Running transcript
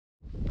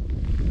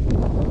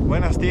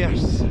Buenos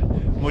dias,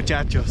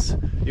 muchachos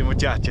y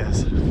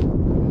muchachas.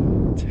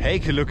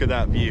 Take a look at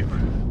that view.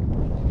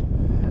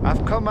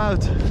 I've come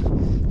out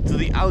to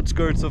the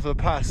outskirts of the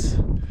pass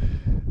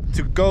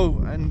to go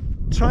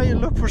and try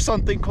and look for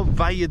something called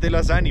Valle De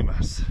Las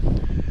Animas.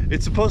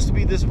 It's supposed to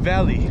be this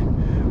valley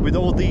with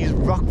all these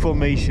rock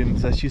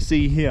formations as you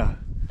see here,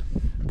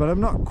 but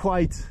I'm not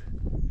quite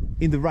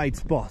in the right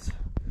spot.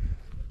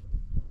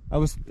 I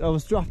was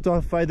dropped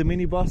off by the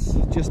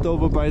minibus just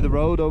over by the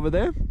road over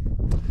there,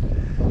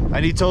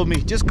 and he told me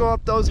just go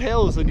up those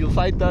hills and you'll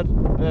find that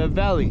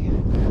valley,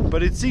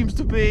 but it seems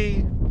to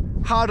be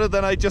harder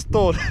than I just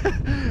thought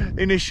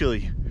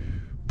initially.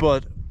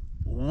 But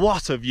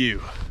what a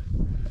view!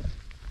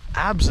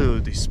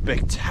 Absolutely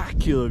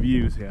spectacular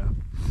views here.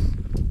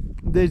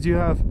 There you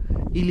have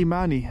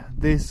Illimani,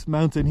 this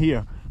mountain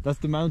here. That's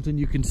the mountain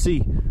you can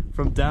see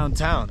from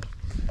downtown.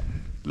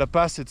 La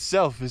Paz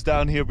itself is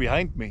down here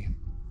behind me.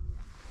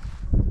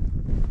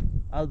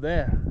 Out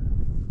there,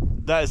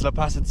 that is La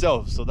Paz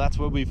itself. So that's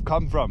where we've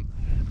come from,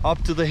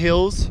 up to the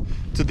hills,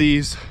 to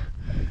these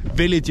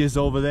villages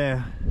over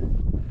there.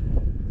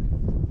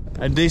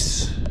 And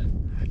this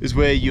is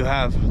where you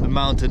have the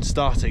mountain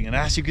starting. And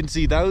as you can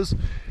see, those,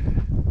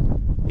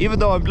 even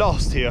though I'm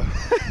lost here,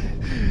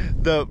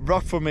 the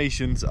rock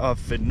formations are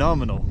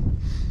phenomenal.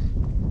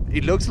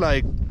 It looks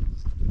like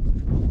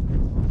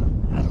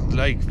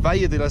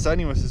Valle de las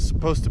Animas is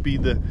supposed to be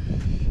the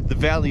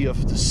valley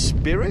of the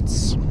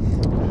spirits.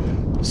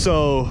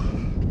 So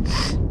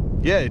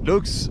yeah, it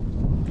looks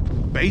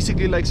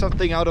basically like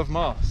something out of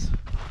Mars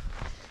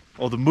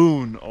or the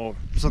moon or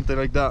something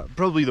like that.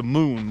 Probably the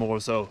moon more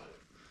so.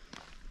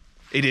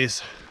 It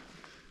is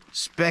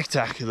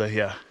spectacular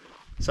here.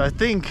 So I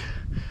think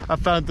I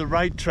found the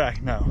right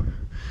track now.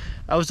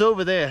 I was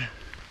over there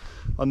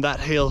on that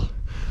hill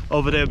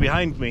over there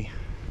behind me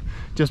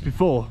just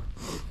before,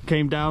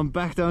 came down,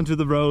 back down to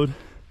the road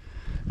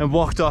and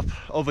walked up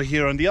over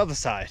here on the other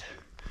side.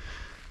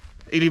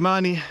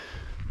 Illimani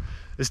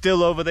is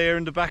still over there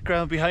in the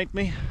background behind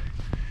me,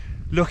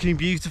 looking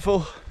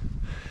beautiful.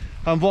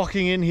 I'm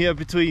walking in here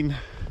between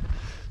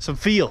some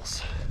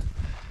fields.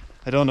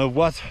 I don't know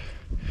what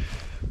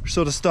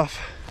sort of stuff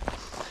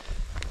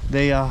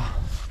they are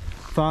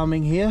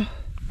farming here.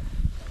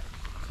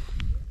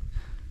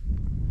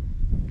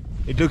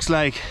 It looks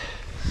like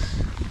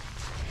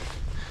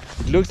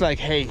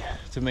hay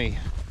to me,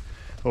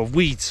 or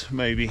wheat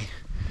maybe,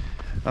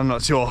 I'm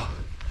not sure,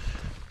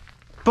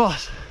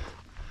 but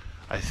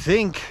I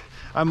think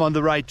I'm on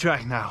the right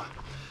track now.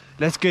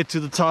 Let's get to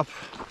the top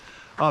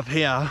up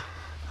here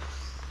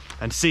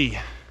and see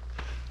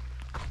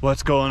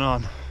what's going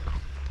on.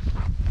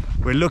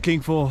 We're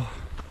looking for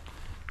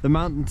the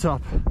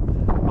mountaintop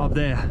up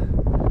there.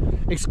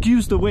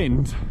 Excuse the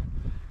wind,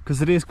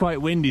 because it is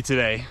quite windy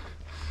today.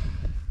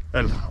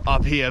 Well,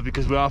 up here,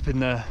 because we're up in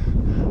the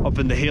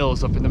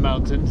hills, up in the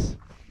mountains.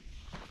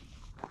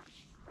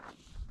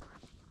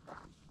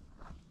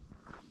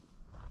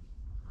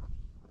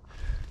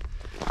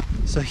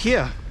 So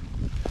here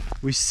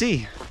we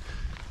see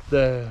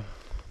the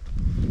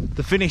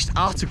finished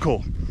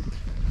article.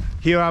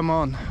 Here I'm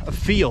on a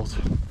field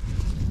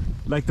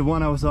like the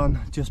one I was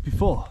on just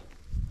before,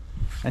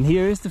 and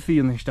here is the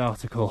finished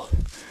article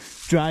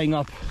drying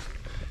up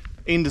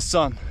in the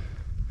sun.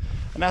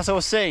 And as I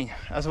was saying,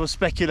 as I was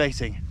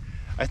speculating,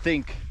 I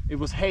think it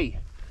was hay,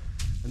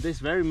 and this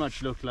very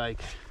much looks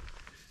like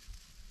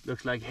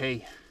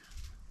hay.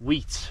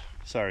 Wheat,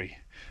 sorry,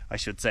 I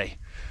should say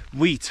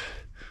wheat,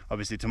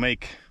 obviously to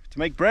make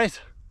bread.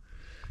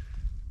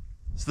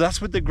 So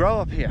that's what they grow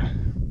up here.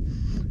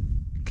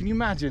 Can you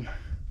imagine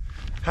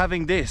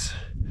having this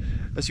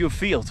as your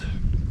field,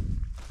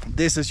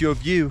 this as your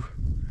view?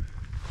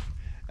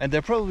 And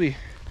they're probably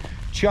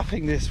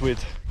chopping this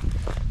with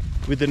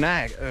an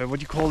axe, what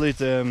do you call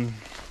it, a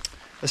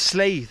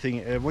sleigh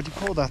thing, what do you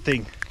call that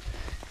thing?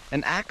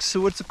 An axe.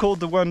 So what's it called,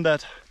 the one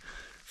that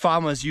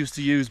farmers used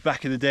to use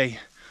back in the day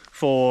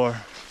for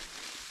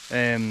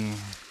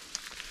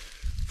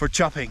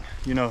chopping?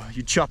 You know,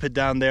 you chop it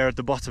down there at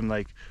the bottom,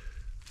 like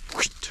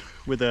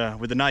with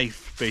a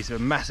knife, basically a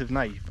massive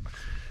knife.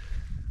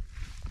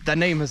 That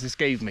name has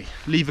escaped me.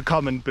 Leave a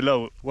comment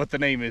below what the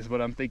name is,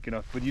 what I'm thinking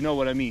of, but you know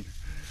what I mean.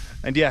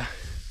 And yeah,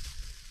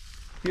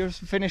 here's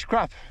the finished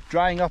crop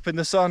drying up in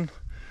the sun,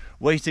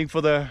 waiting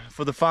for the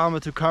farmer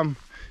to come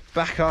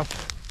back up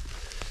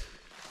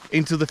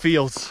into the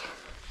fields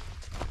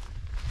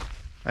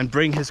and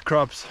bring his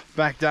crops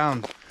back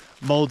down,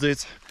 mold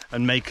it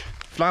and make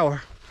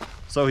flour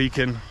so he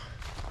can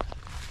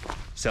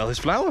sell his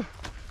flour,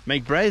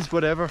 make bread,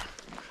 whatever.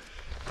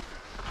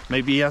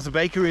 Maybe he has a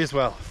bakery as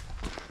well.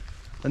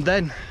 And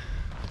then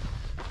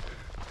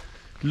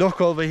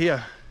look over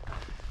here,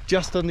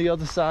 just on the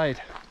other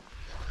side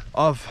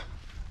of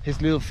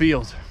his little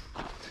field.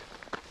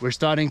 We're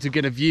starting to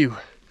get a view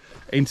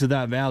into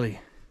that valley.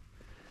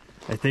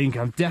 I think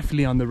I'm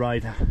definitely on the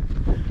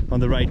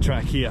right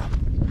track here.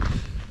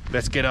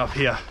 Let's get up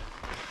here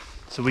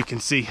so we can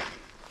see.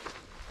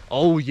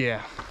 Oh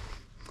yeah,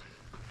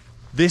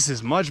 this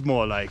is much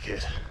more like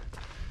it.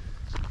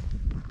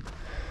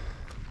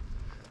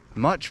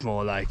 much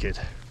more like it.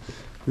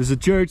 There's a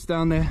church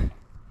down there.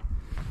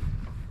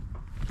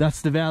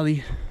 That's the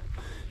valley.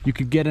 You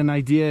could get an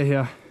idea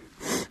here.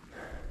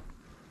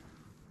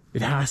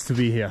 It has to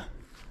be here.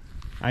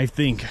 I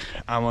think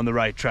I'm on the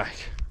right track.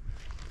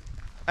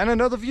 And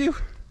another view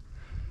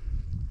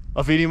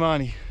of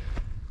Illimani.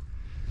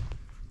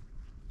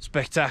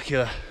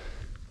 Spectacular.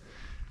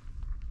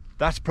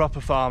 That's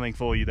proper farming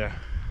for you there.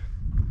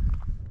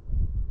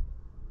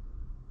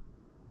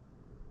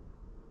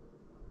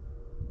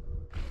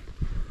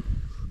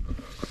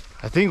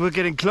 I think we're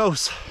getting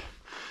close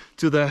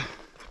to the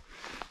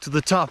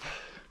top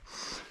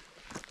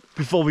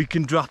before we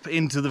can drop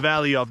into the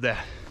valley up there.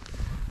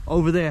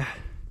 Over there,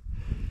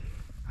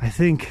 I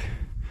think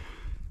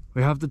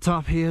we have the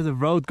top here. The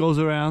road goes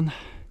around,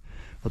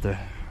 but the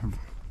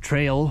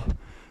trail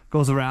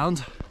goes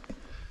around.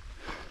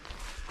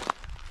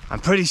 I'm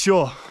pretty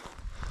sure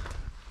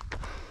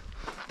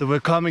that we're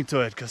coming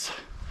to it, because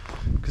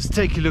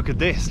take a look at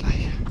this,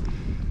 like,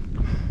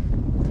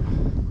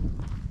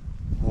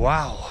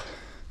 wow,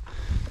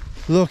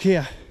 look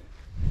here.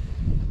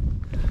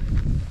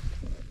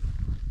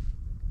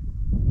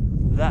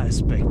 That is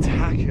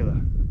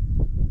spectacular.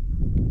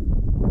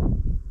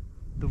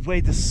 The way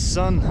the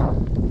sun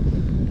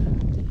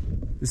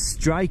is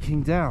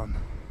striking down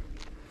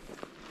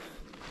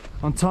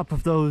on top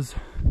of those,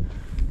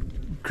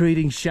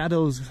 creating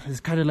shadows. It's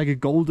kind of like a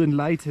golden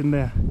light in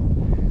there.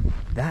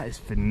 That is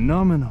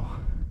phenomenal.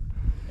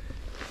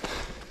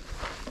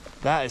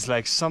 That is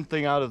like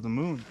something out of the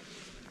moon.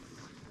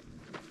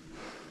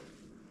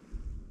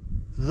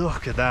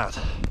 Look at that.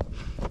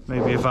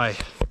 Maybe if I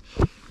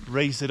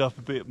raise it up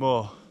a bit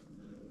more.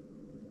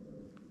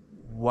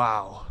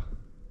 Wow.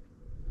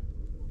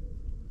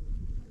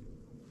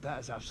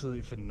 That is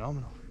absolutely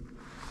phenomenal.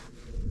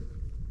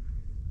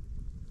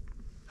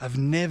 I've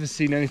never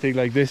seen anything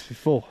like this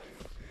before.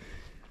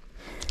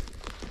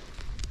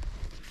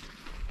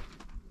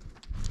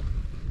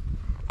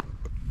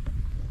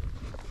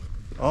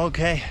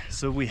 Okay,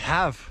 so we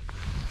have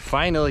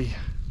finally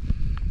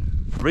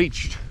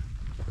reached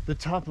the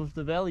top of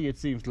the valley, it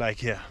seems like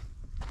here.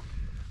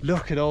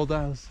 Look at all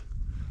those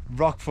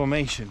rock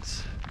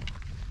formations.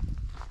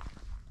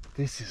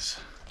 This is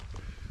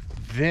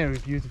very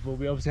beautiful.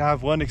 We obviously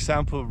have one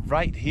example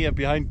right here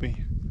behind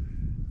me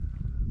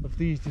of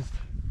these just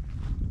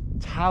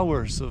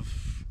towers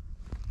of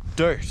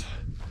dirt.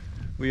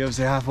 We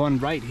obviously have one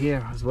right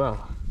here as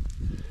well.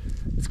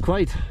 It's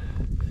quite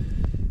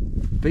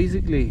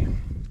basically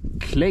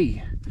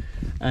clay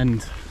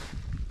and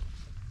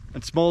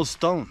small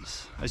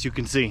stones, as you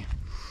can see.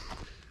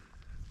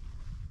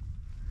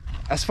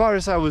 As far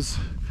as I was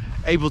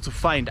able to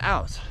find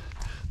out,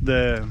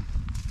 the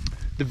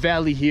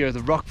valley here,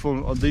 the rock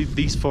form, or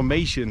these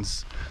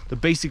formations, that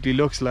basically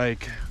looks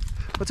like,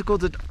 what's it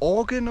called, an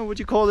organ, or what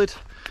do you call it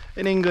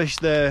in English,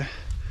 the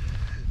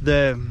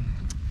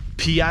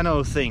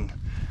piano thing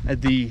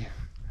at the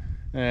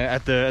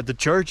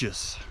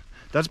churches.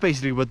 That's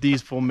basically what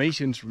these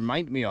formations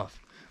remind me of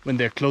when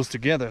they're close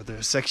together. There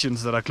are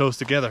sections that are close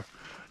together.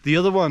 The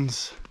other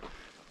ones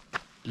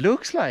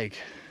looks like,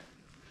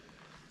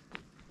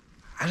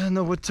 I don't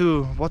know what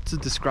to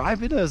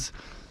describe it as.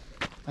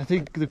 I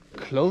think the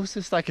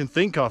closest I can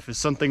think of is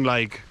something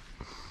like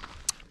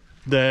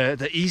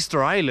the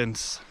Easter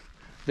Islands,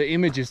 the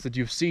images that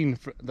you've seen,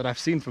 that I've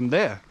seen from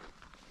there,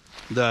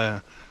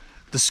 the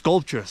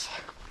sculptures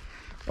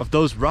of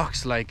those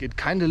rocks. Like, it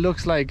kind of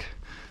looks like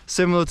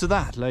similar to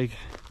that, like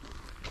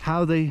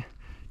how they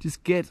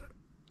just get,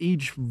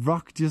 each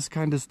rock just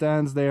kind of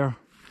stands there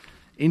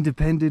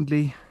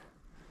independently.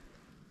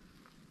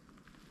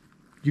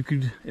 You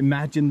could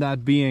imagine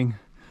that being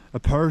a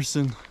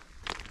person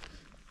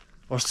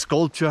or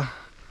sculpture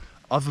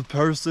of a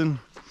person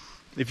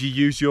if you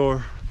use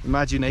your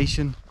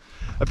imagination.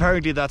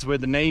 Apparently that's where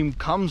the name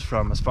comes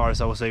from, as far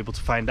as I was able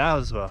to find out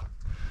as well.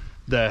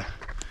 The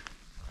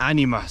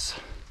animas.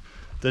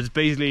 That's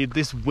basically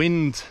this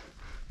wind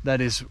that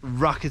is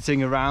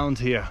rocketing around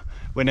here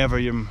whenever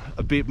you're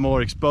a bit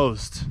more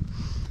exposed.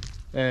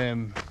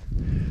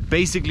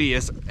 Basically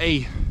is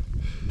a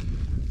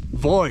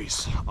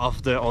voice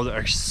of or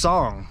a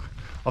song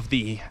of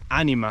the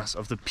animas,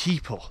 of the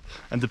people,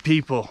 and the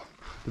people,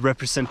 the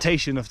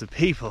representation of the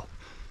people,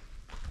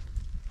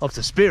 of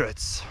the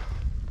spirits,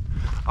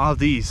 are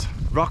these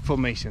rock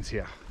formations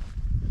here.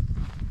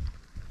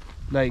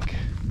 Like,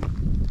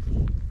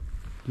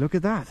 look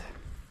at that.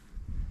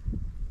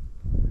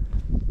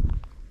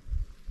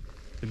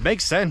 It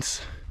makes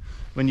sense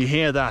when you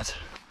hear that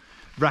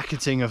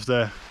racketing of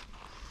the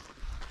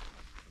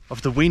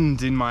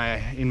wind in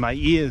my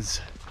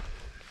ears.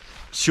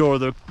 Sure,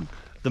 the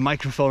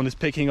microphone is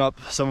picking up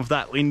some of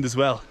that wind as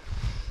well.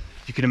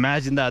 You can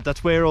imagine that.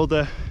 That's where all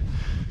the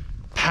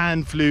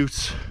pan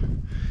flute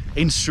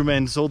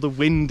instruments, all the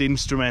wind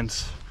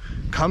instruments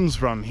comes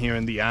from here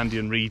in the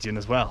Andean region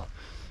as well.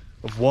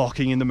 Of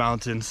walking in the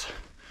mountains,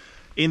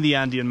 in the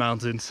Andean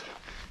mountains,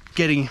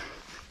 getting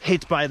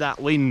hit by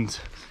that wind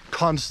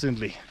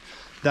constantly.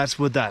 That's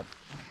what that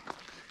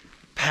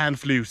pan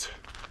flute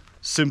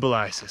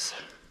symbolizes.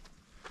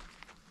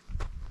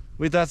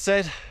 with that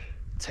said,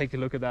 take a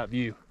look at that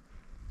view.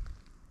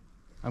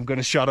 I'm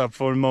gonna shut up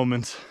for a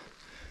moment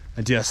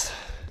and just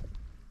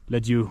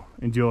let you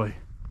enjoy.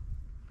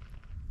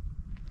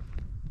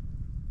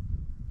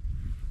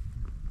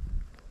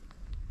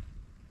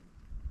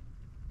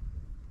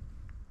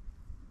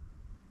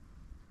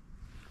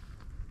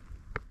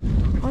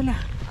 Hola.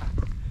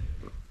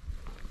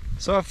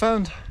 So I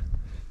found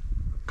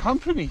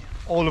company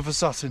all of a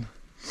sudden.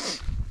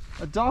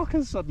 A dog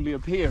has suddenly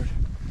appeared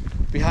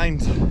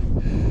behind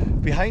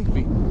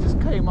me. Just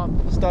came up,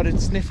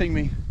 started sniffing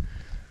me.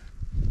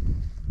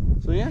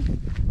 So yeah,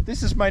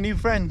 this is my new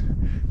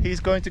friend. He's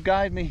going to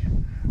guide me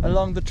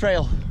along the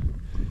trail.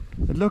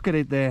 But look at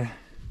it there.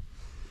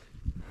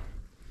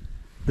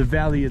 The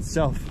valley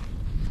itself.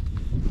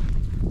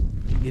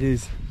 It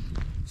is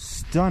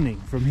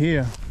stunning. From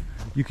here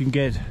you can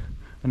get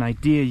an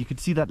idea. You can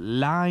see that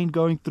line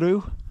going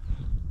through.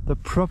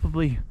 That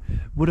probably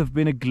would have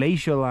been a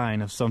glacial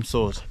line of some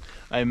sort,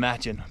 I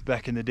imagine,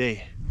 back in the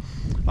day.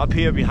 Up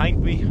here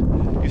behind me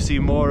you see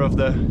more of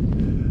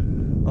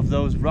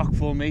those rock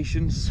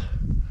formations.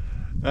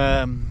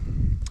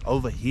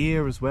 Over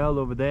here as well,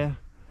 over there.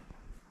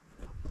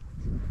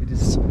 It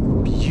is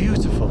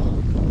beautiful.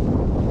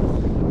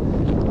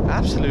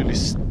 Absolutely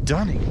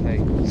stunning. Hey.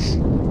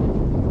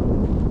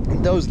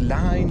 And those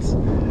lines.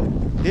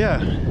 Yeah.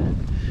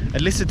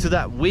 And listen to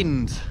that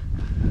wind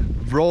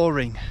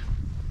roaring.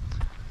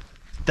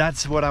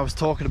 That's what I was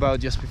talking about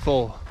just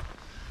before.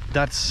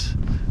 That's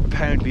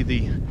apparently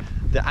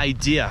the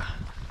idea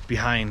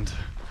behind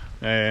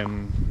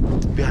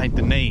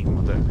the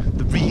name,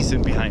 the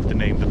reason behind the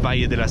name, the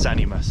Valle De Las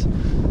Animas.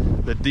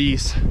 That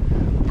these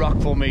rock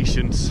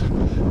formations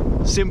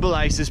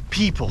symbolizes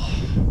people,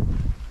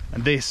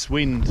 and this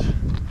wind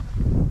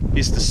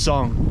is the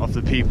song of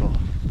the people.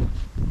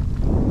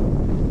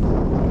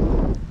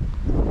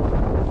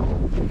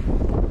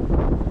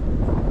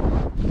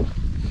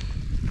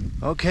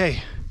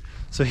 Okay,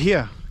 so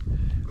here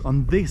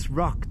on this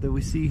rock that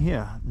we see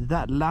here,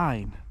 that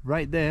line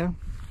right there,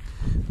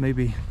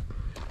 maybe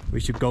we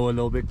should go a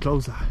little bit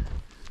closer.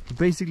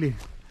 Basically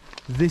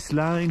this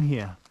line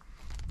here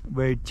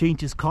where it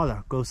changes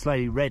color, goes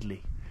slightly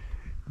redly,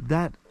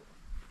 that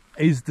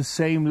is the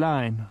same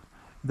line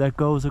that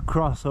goes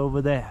across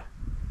over there.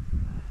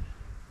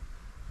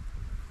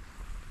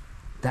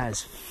 That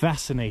is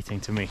fascinating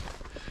to me.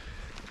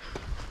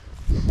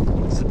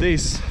 So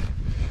this,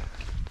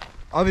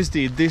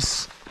 obviously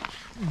this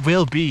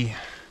will be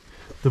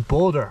the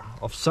border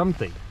of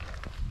something.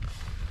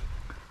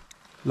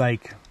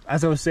 Like,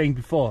 as I was saying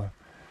before,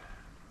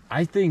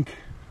 I guess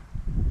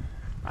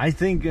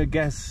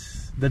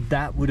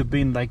that would have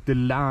been like the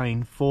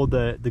line for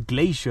the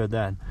glacier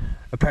that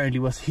apparently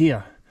was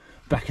here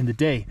back in the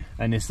day,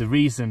 and is the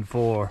reason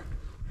for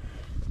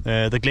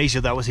the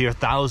glacier that was here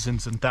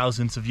thousands and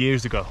thousands of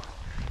years ago.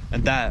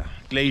 And that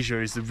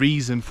glacier is the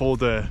reason for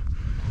the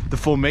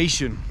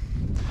formation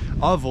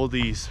of all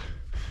these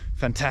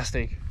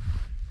fantastic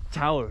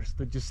towers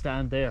that just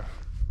stand there.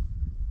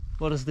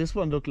 What does this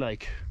one look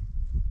like?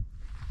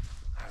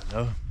 I don't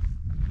know.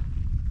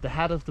 The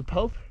hat of the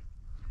Pope?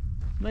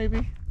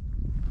 Maybe?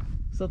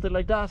 Something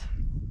like that.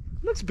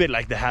 Looks a bit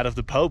like the hat of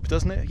the Pope,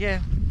 doesn't it?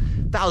 Yeah,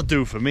 that'll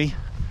do for me.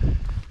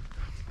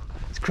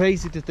 It's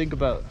crazy to think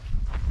about.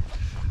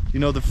 You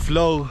know, the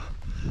flow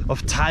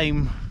of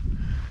time,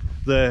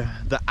 the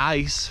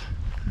ice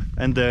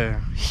and the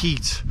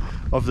heat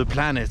of the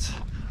planet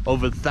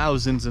over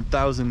thousands and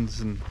thousands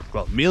and,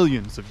 well,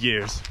 millions of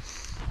years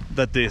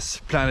that this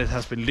planet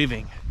has been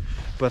living.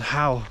 But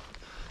how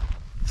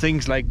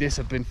things like this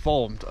have been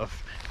formed,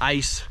 of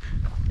ice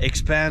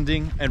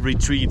expanding and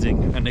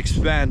retreating and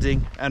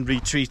expanding and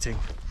retreating,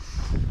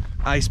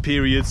 ice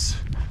periods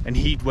and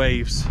heat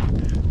waves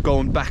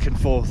going back and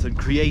forth and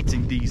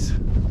creating these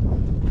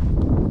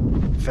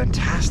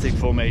fantastic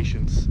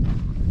formations.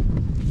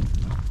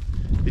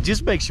 It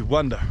just makes you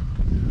wonder,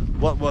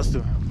 what must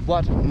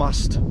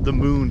the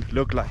moon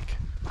look like?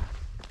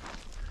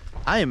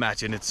 I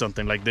imagine it's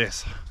something like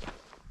this.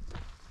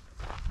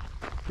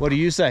 What do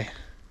you say?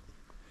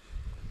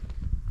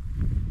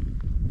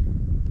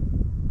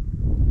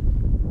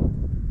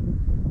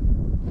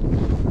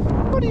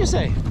 What do you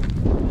say,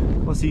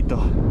 Osito?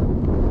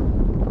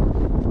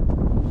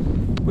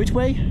 Which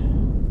way?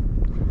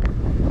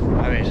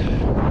 I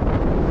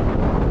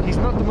mean, he's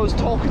not the most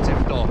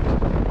talkative dog.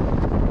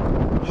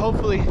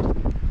 Hopefully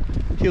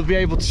he'll be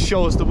able to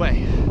show us the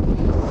way.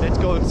 Let's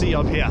go and see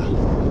up here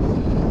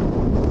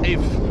if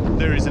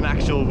there is an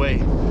actual way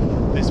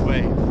this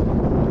way.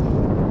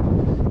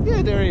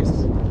 Yeah, there is.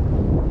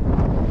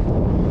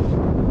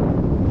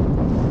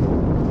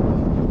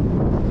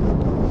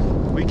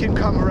 We can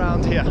come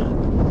around here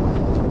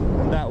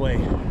and that way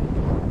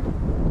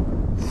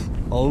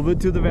over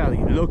to the valley.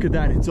 Look at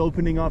that, it's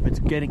opening up, it's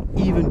getting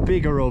even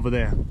bigger over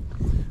there.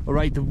 All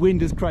right, the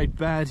wind is quite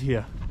bad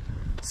here,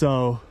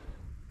 so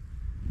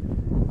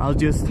I'll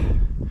just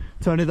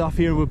turn it off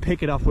here. We'll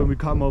pick it up when we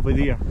come over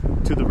there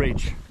to the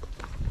ridge.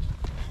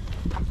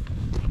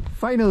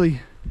 Finally,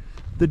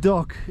 the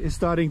dog is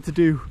starting to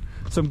do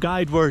some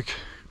guide work.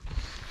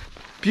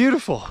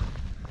 Beautiful.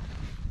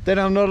 Then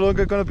I'm no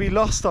longer gonna be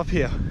lost up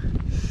here.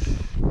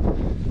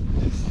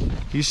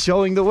 He's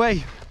showing the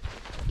way.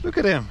 Look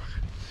at him.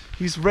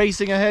 He's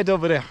racing ahead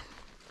over there.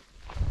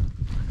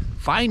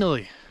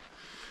 Finally.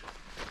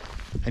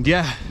 And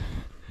yeah,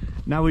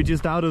 now we're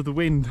just out of the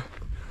wind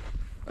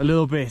a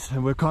little bit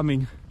and we're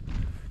coming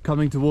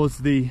towards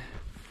the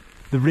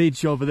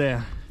ridge over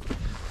there.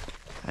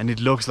 And it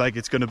looks like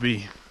it's gonna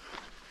be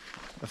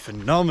a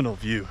phenomenal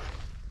view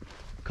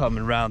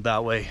coming round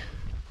that way.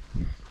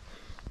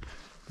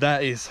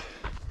 That is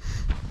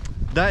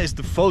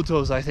the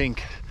photos I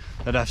think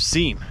that I've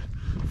seen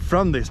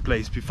from this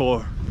place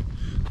before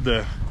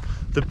the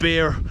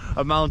bare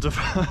amount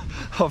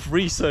of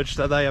research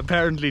that I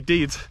apparently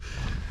did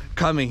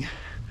coming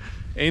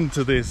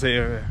into this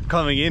area,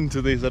 coming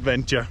into this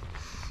adventure,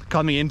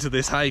 coming into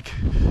this hike.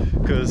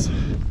 Because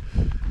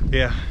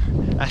yeah,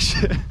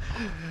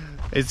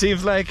 it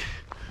seems like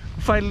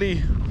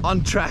finally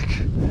on track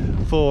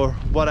for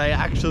what I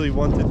actually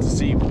wanted to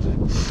see,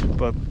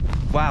 but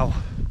wow,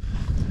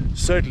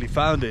 certainly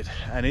found it,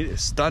 and it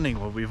is stunning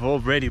what we've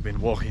already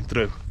been walking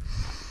through.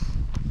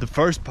 The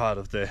first part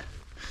of the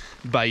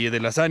Valle de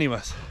las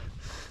Animas.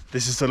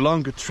 This is a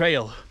longer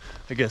trail,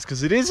 I guess,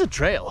 because it is a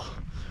trail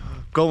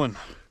going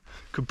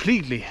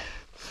completely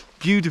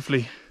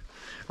beautifully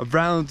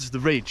around the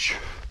ridge.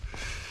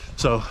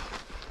 So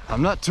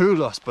I'm not too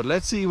lost, but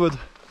let's see what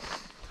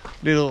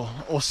little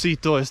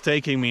Osito is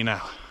taking me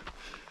now.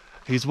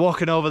 He's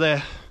walking over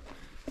there.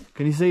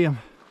 Can you see him?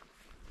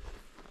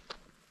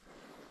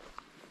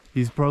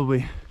 He's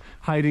probably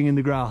hiding in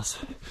the grass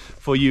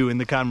for you in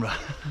the camera.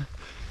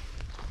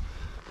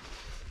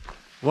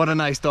 What a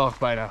nice dog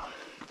by now.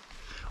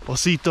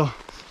 Osito,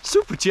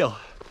 super chill.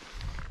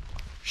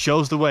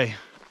 Shows the way.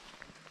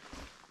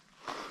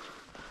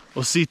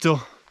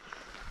 Osito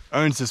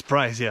earns his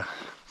prize, yeah.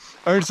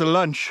 Earns a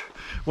lunch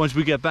once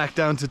we get back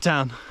down to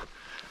town.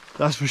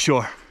 That's for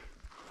sure.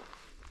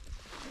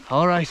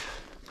 All right,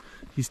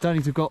 he's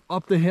starting to go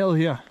up the hill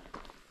here.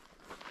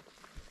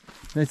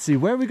 Let's see,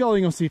 where are we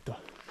going, Osito?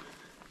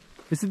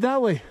 Is it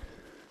that way?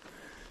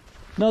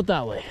 Not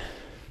that way.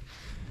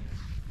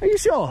 Are you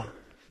sure?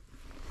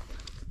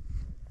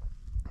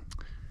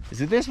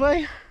 Is it this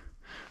way?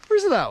 Or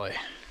is it that way?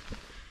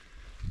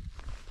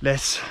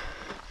 Let's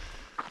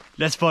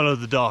follow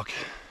the dog.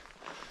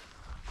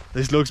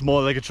 This looks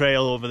more like a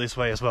trail over this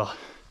way as well.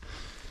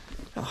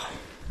 Oh.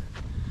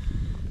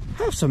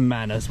 Have some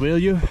manners, will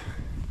you?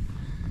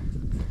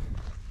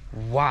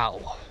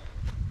 Wow.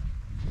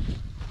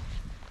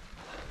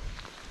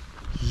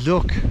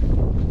 Look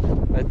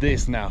at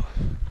this now.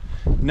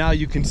 Now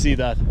you can see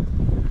that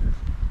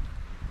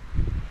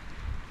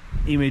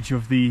image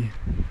of the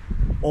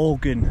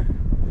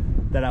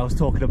organ that I was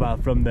talking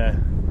about from the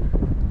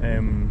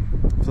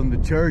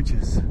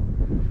churches.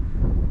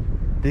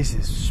 This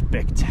is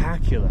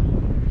spectacular.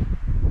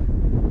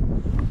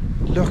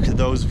 Look at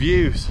those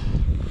views.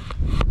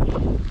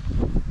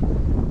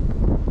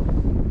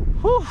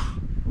 Whew.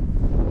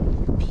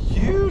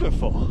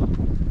 Beautiful.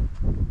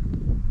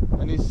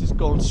 And it's just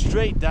going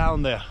straight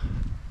down there.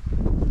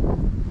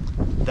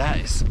 That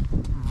is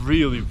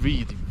really,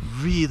 really,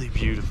 really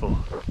beautiful.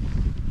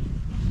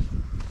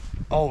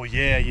 Oh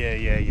yeah.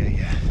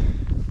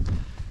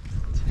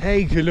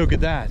 Take a look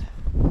at that.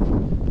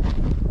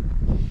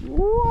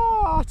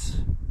 What?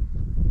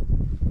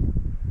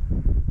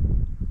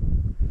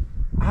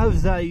 How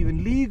is that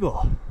even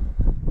legal?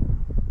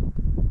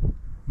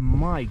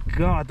 My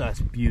God,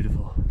 that's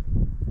beautiful.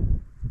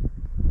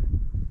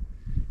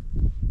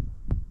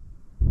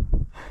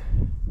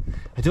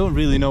 I don't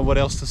really know what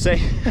else to say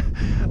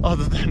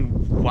other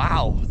than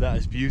wow, that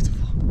is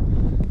beautiful.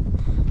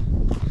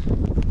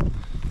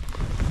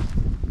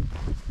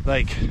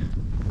 Like,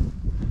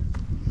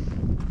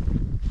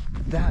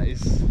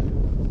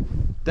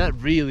 that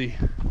really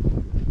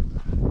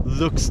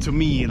looks to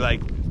me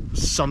like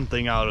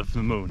something out of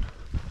the moon.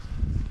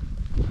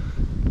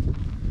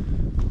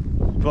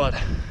 But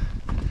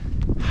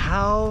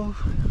how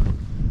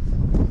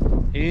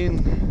in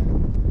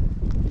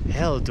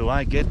hell do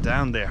I get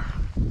down there?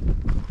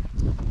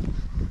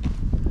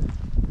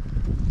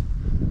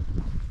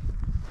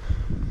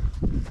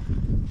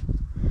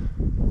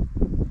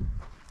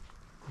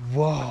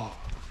 Whoa.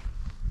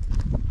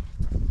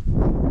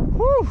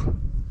 Woo!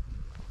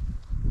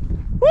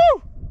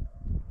 Woo!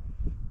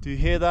 Do you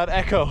hear that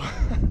echo?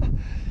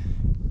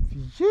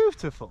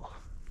 Beautiful.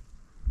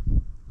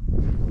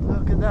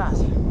 Look at that.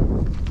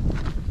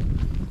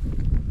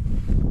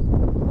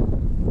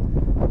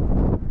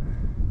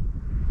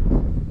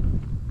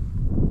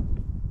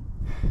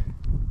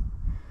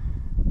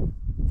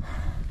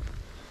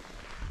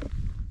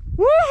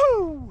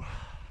 Woohoo!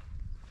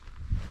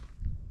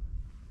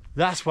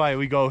 That's why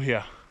we go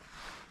here.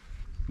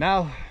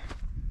 Now,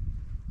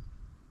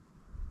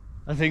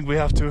 I think we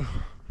have to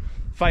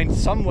find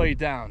some way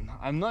down.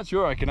 I'm not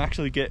sure I can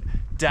actually get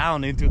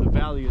down into the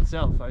valley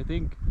itself. I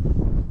think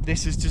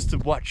this is just to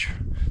watch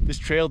this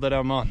trail that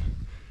I'm on.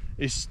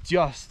 It's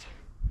just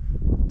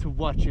to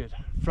watch it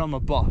from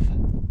above.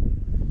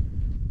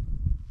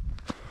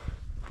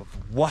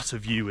 what a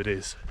view it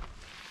is.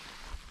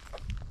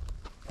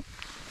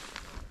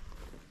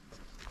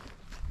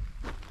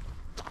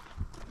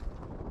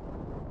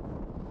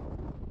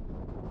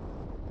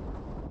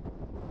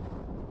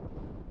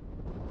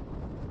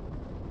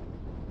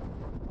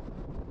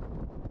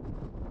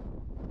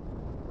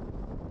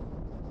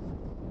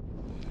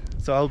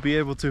 So I'll be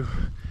able to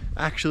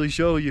actually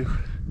show you,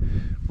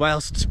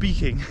 whilst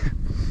speaking,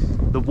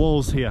 the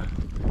walls here.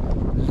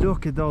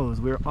 Look at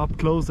those, we're up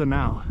closer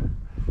now.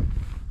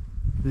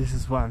 This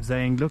is what I'm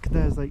saying, look at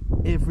that, it's like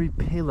every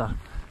pillar.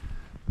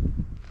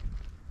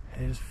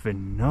 It is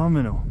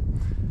phenomenal.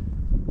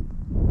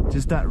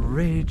 Just that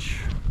ridge,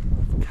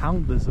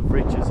 countless of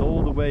ridges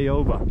all the way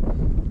over.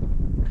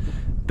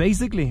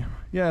 Basically,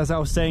 yeah, as I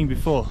was saying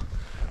before,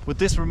 what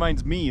this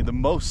reminds me the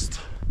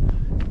most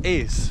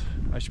is,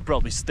 I should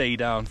probably stay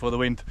down for the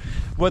wind.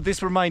 What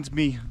this reminds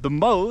me the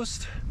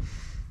most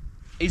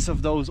is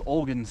of those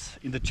organs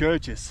in the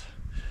churches.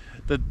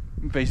 That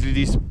basically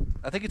these,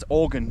 I think it's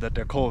organ that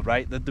they're called,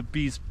 right?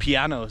 These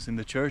pianos in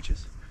the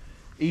churches.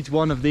 Each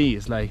one of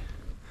these, like,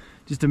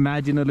 just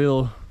imagine a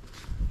little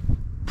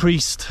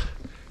priest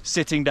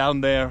sitting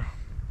down there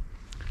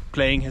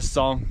playing his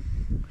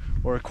song,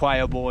 or a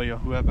choir boy or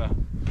whoever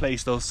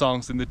plays those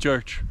songs in the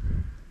church.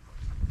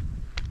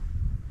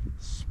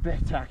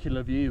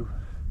 Spectacular view.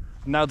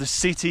 Now the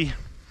city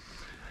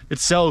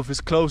itself is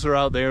closer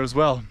out there as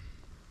well.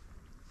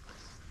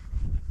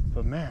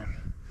 But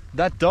man,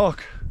 that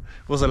dog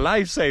was a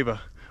lifesaver,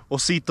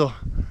 Osito.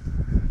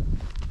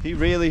 He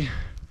really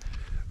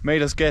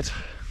made us get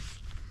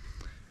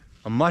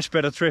a much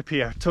better trip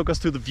here. Took us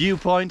to the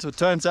viewpoint. So it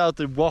turns out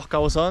the walk I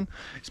was on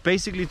is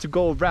basically to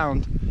go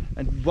around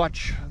and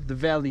watch the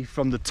valley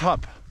from the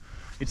top.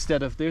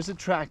 Instead of, there's a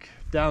track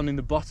down in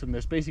the bottom,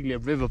 there's basically a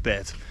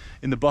riverbed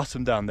in the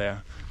bottom down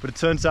there. But it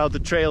turns out the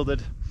trail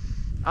that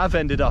I've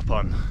ended up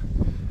on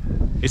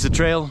is a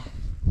trail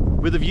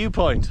with a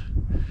viewpoint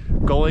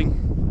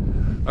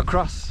going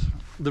across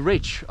the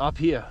ridge up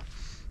here,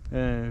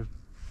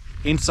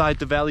 inside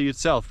the valley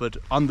itself, but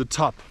on the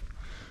top.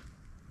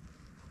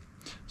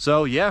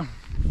 So yeah,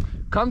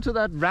 come to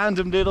that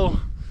random little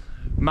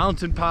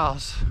mountain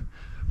pass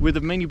with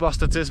a minibus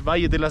that says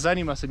Valle De Las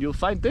Animas and you'll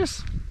find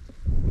this.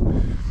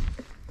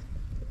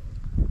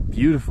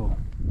 Beautiful.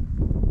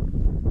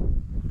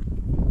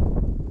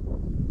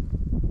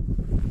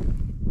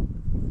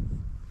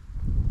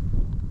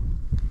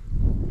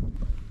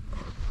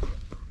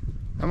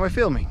 Am I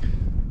filming?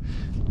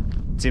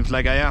 Seems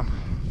like I am.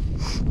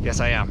 Yes,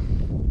 I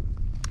am.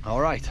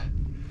 All right.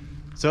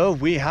 So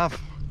we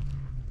have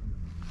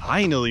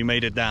finally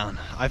made it down.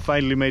 I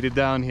finally made it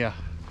down here.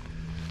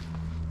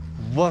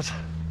 What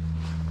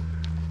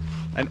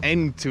an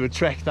end to a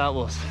trek that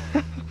was.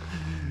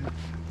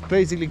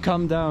 Basically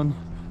come down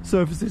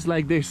surfaces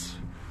like this,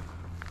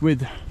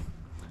 with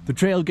the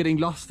trail getting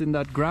lost in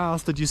that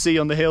grass that you see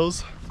on the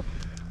hills.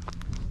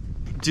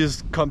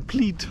 Just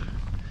complete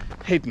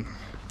hidden.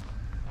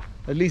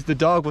 At least the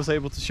dog was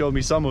able to show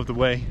me some of the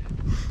way.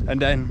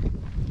 And then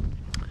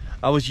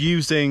I was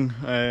using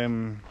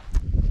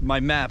my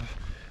map,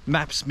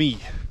 Maps.me,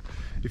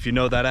 if you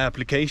know that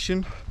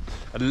application.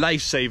 A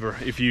lifesaver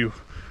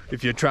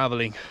if you're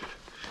traveling.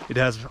 It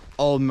has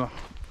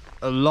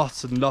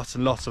lots and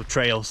lots of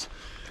trails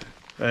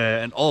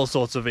and all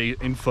sorts of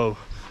info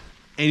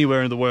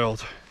anywhere in the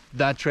world.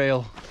 That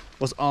trail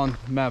was on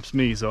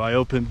Maps.me, so I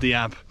opened the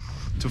app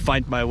to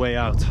find my way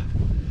out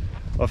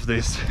of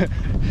this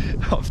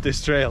of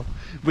this trail.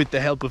 With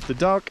the help of the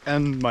dog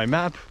and my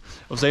map,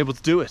 I was able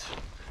to do it.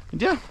 And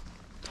yeah,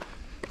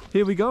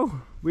 here we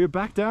go. We're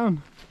back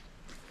down.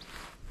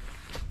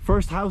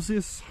 First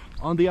houses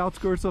on the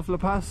outskirts of La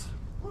Paz.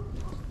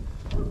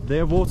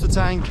 Their water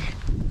tank.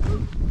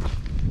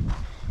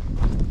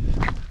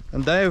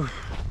 And now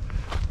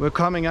we're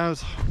coming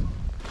out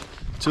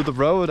to the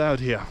road out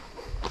here.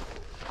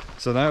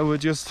 So now we're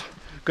just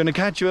gonna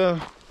catch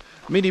a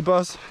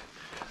minibus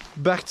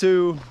back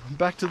to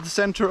the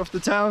center of the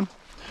town,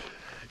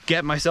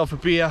 get myself a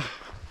beer,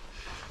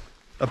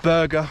 a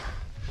burger,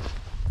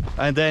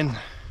 and then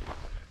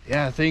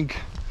yeah, I think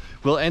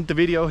we'll end the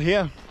video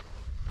here.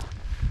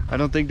 I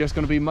don't think there's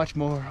going to be much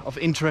more of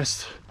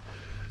interest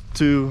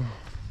to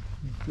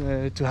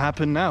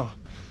happen now.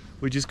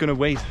 We're just going to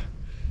wait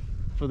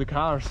for the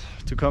cars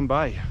to come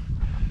by.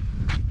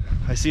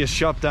 I see a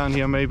shop down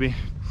here, maybe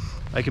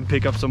I can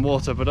pick up some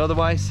water, but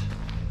otherwise,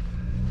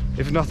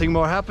 if nothing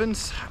more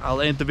happens,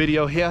 I'll end the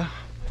video here.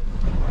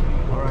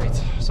 Alright,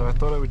 so I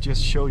thought I would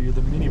just show you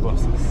the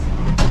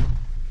minibuses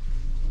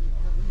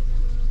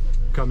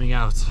coming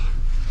out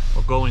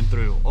or going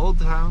through Old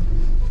Town.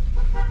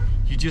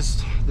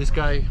 This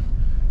guy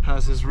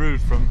has his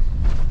route from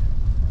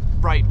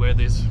right where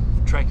this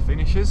trek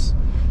finishes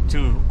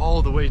to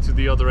all the way to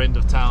the other end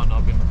of town,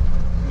 up in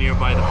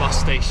nearby the bus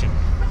station.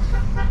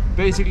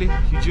 Basically,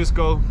 you just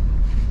go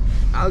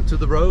out to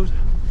the road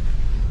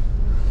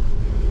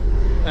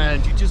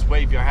and you just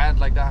wave your hand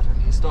like that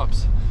and he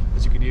stops.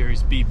 As you can hear,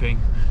 he's beeping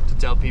to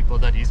tell people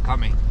that he's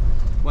coming.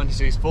 Once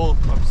he's full,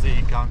 obviously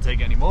he can't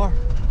take any more,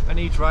 and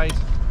each ride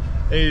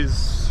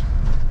is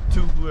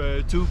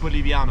two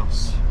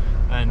Bolivianos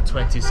and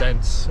 20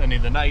 cents, and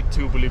in the night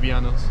 2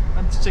 Bolivianos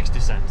and 60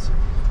 cents.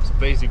 So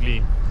basically,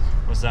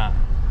 what's that?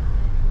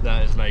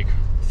 That is like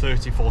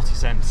 30-40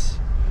 cents.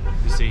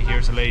 You see,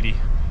 here's a lady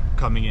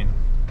coming in.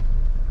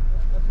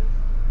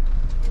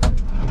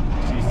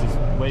 She's just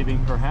waving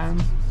her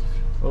hand,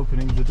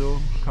 opening the door,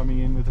 coming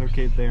in with her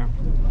kid there.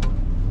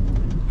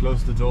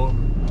 Close the door,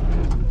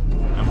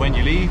 and when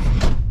you leave,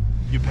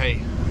 you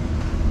pay.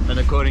 And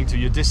according to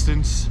your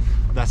distance,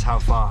 that's how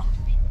far.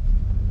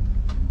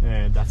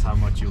 That's how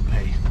much you'll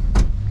pay.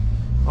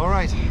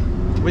 Alright,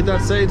 with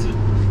that said,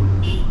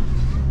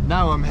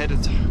 now I'm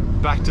headed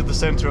back to the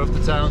center of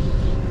the town.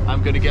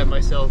 I'm gonna get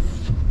myself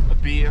a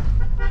beer,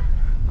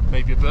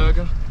 maybe a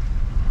burger,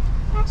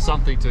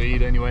 something to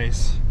eat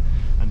anyways,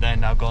 and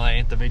then I'm gonna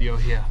end the video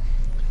here.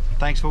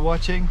 Thanks for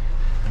watching,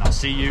 and I'll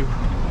see you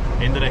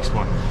in the next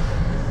one.